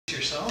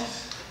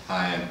yourself.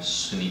 Hi, I'm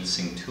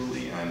Suneet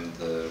Tuli. I'm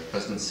the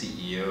President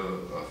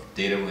CEO of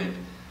Datawind.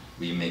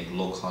 We make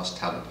low-cost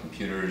tablet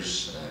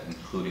computers,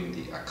 including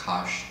the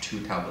Akash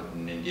 2 tablet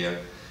in India,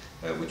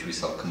 which we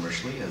sell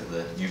commercially as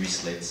the UV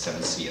Slate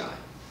 7CI.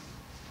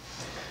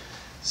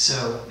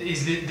 So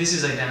this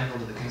is identical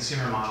to the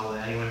consumer model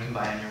that anyone can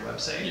buy on your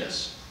website?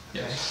 Yes.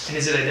 Yes. And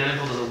is it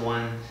identical to the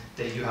one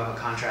that you have a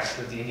contract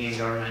with the Indian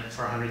government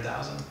for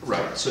 100,000?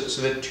 Right.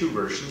 So there are two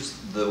versions.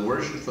 The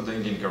version for the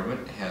Indian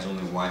government has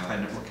only Wi-Fi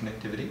network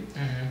connectivity.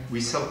 We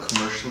sell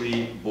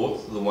commercially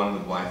both the one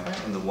with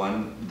Wi-Fi and the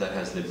one that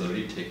has the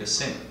ability to take a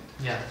SIM.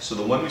 Yeah. So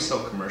the one we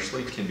sell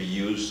commercially can be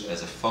used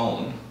as a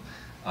phone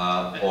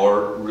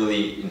or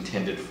really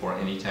intended for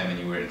anytime,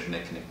 anywhere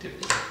internet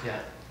connectivity.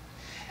 Yeah.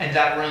 And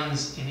that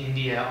runs in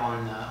India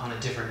on a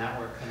different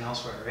network than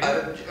elsewhere,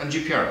 right? On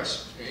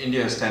GPRS.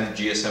 India has standard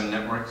GSM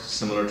network,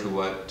 similar to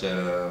what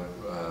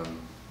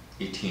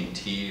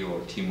AT&T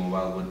or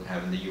T-Mobile would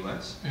have in the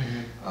US.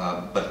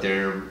 But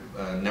their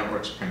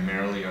networks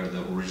primarily are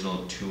the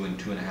original 2 and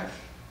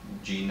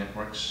 2.5G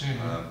networks.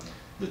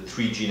 The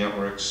 3G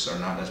networks are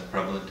not as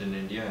prevalent in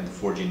India, and the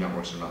 4G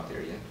networks are not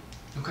there yet.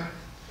 Okay.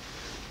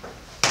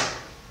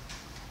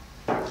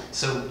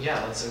 So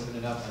yeah, let's open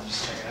it up and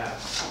just check it out.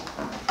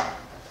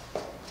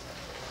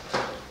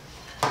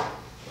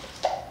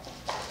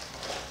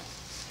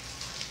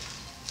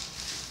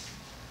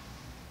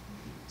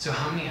 So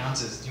how many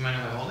ounces? Do you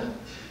mind if I hold it?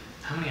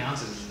 How many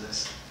ounces is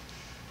this?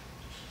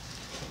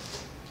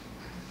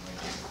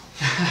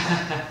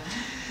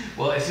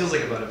 Well, it feels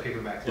like about a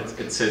paperback book.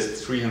 It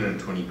says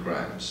 320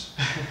 grams.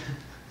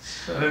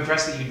 I'm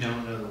impressed that you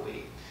don't know the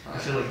weight. I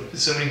feel like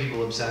so many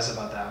people obsess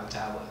about that with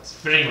tablets.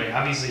 But anyway,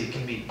 obviously it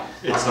can be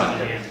It's not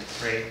heavy. hand,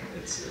 right?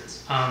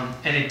 It's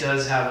and it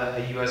does have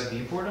a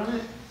USB port on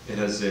it? It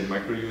has a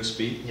micro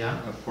USB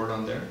port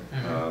on there.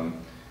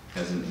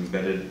 Has an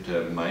embedded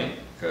mic.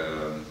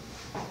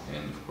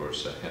 And of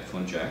course a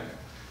headphone jack,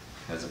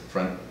 has a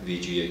front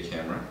VGA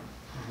camera.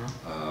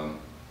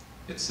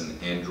 It's an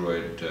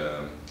Android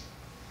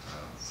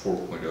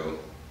 4.0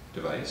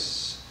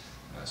 device,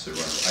 so it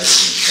runs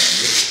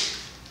iTunes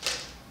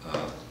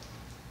standard,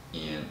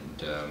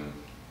 and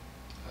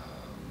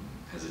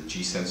has a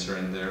G sensor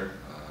in there.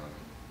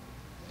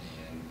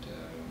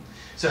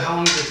 So how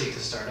long does it take to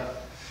start up?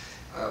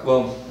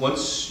 Well,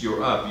 once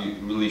you're up, you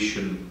really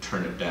shouldn't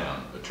turn it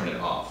down, or turn it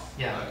off.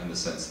 Yeah. In the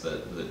sense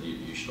that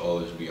you should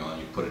always be on.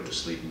 You put it to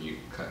sleep and you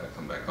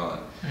come back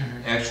on.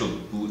 Actual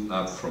boot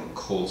up from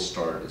cold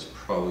start is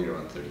probably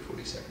around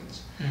 30-40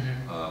 seconds.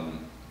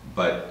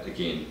 But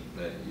again,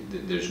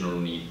 there's no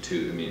need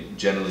to. I mean,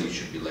 generally it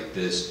should be like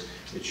this.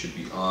 It should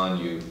be on.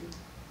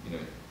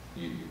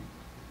 Yeah,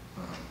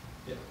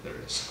 there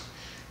it is.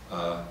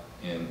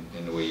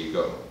 And away you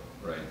go.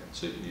 Right,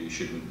 so you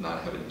should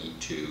not have a need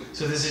to.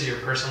 So this is your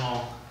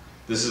personal.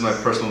 This is my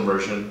personal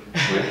version,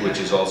 which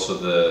is also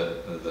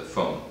the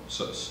phone.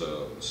 So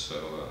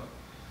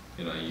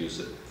I use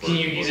it. Can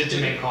you use it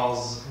to make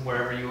calls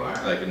wherever you are?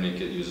 I can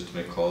use it to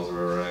make calls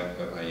wherever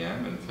I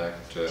am. In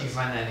fact. Do you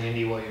find that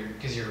handy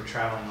because you're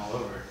traveling all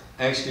over?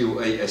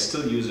 Actually, I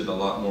still use it a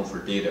lot more for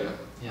data.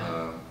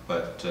 Yeah.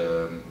 But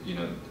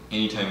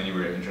anytime,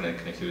 anywhere, internet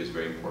connectivity is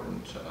very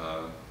important.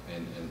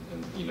 And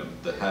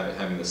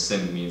having the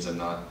SIM means I'm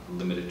not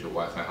limited to a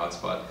Wi-Fi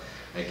hotspot.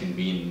 I can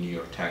be in a New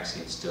York taxi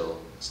and still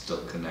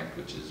connect,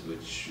 which is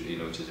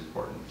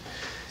important.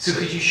 So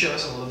could you show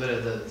us a little bit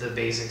of the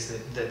basics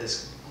that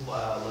this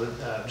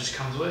just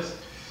comes with?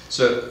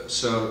 So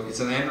it's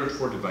an Android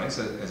 4 device,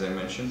 as I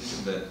mentioned.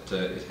 That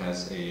it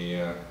has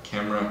a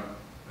camera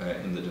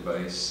in the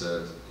device,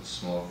 a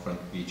small front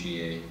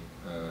VGA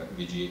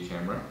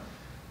camera.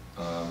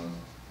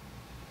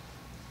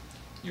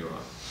 You're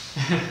on.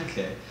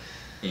 Okay.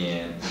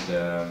 And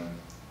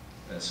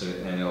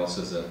and it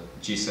also has a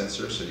G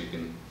sensor, so you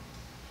can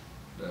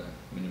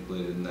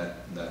manipulate it in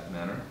that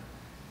manner.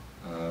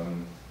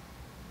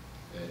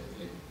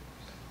 It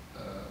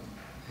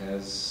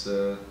has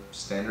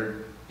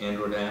standard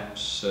Android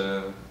apps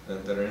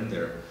that are in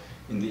there.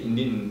 In the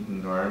Indian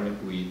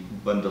environment, we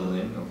bundle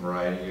in a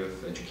variety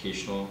of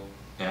educational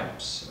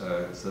apps.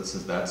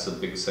 Since that's a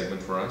big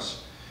segment for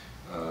us.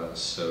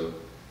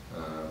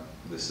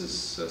 This is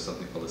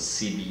something called a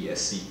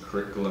CBSE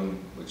curriculum,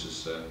 which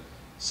is a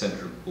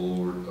Central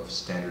Board of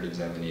Standard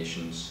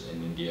Examinations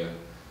in India,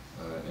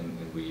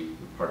 and we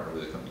partner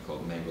with a company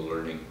called Mango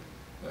Learning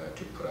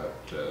to put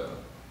out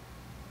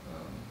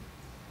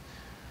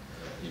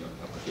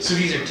applications. So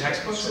these are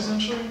textbooks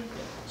essentially?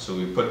 So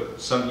we put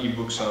some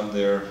ebooks on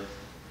there.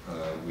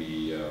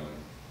 We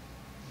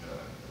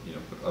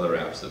put other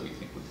apps that we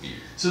think would be.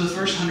 So the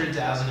first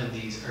 100,000 of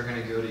these are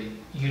going to go to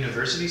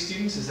university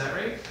students, is that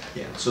right?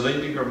 Yeah. So the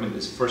Indian government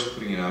is first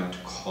putting it out to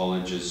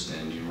colleges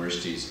and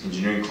universities,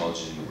 engineering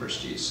colleges and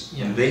universities,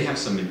 and they have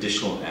some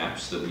additional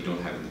apps that we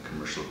don't have in the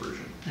commercial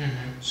version.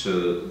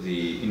 So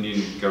the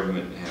Indian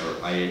government, or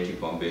IIT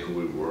Bombay, who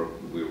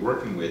we're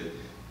working with,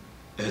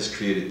 has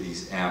created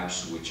these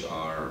apps which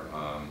are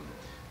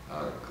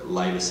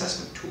live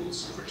assessment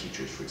tools for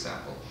teachers, for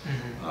example,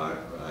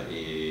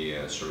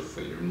 a sort of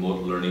a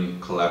remote learning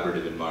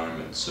collaborative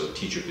environment. So a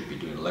teacher could be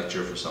doing a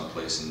lecture for some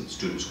place and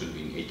students could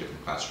be in 8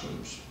 different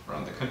classrooms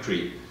around the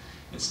country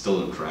and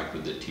still interact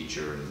with the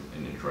teacher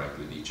and interact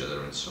with each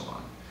other and so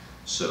on.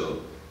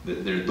 So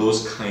there are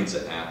those kinds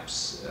of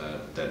apps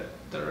that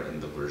are in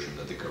the version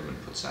that the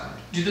government puts out.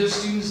 Do those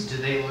students, do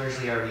they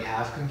largely already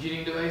have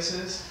computing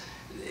devices?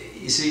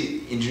 You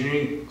see,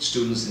 engineering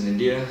students in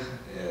India,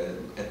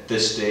 at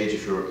this stage,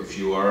 if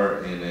you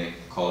are in a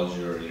college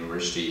or a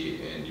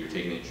university and you're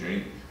taking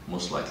engineering,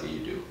 most likely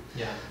you do.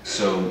 Yeah.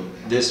 So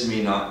this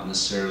may not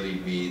necessarily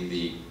be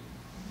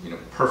the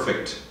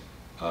perfect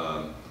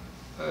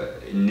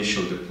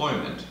initial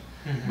deployment,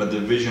 but the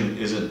vision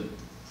isn't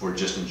for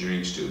just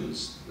engineering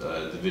students.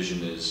 The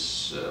vision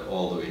is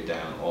all the way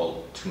down,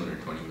 all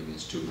 220 million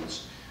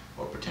students,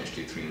 or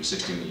potentially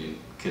 360 million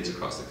kids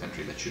across the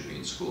country that should be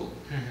in school.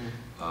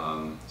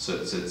 So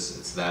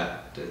it's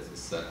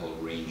that whole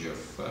range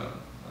of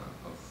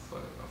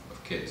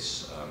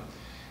kids,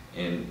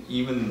 and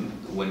even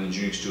when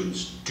engineering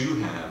students do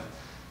have,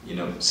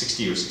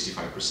 60 or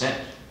 65%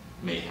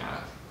 may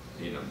have,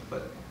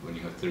 but when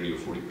you have 30 or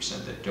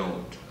 40% that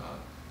don't,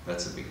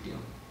 that's a big deal.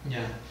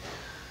 Yeah.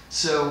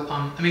 So,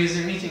 is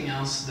there anything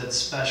else that's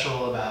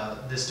special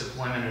about this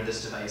deployment or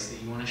this device that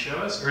you want to show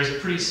us? Or is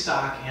it pretty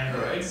stock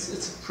Android?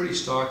 It's a pretty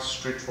stock,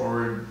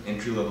 straightforward,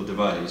 entry-level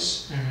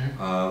device.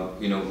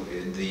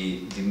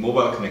 The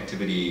mobile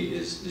connectivity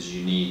is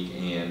unique,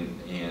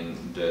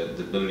 and the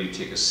ability to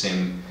take a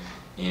SIM,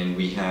 and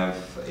we have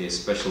a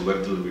special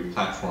web delivery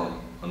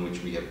platform on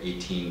which we have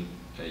 18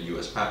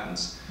 US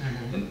patents,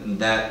 and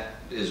that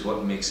is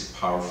what makes it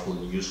powerful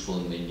and useful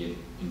in the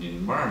Indian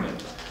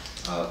environment.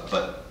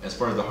 But as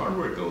far as the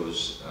hardware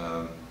goes,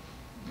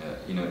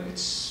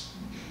 it's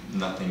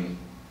nothing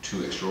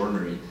too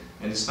extraordinary,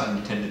 and it's not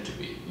intended to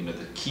be.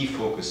 The key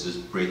focus is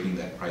breaking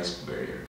that price barrier.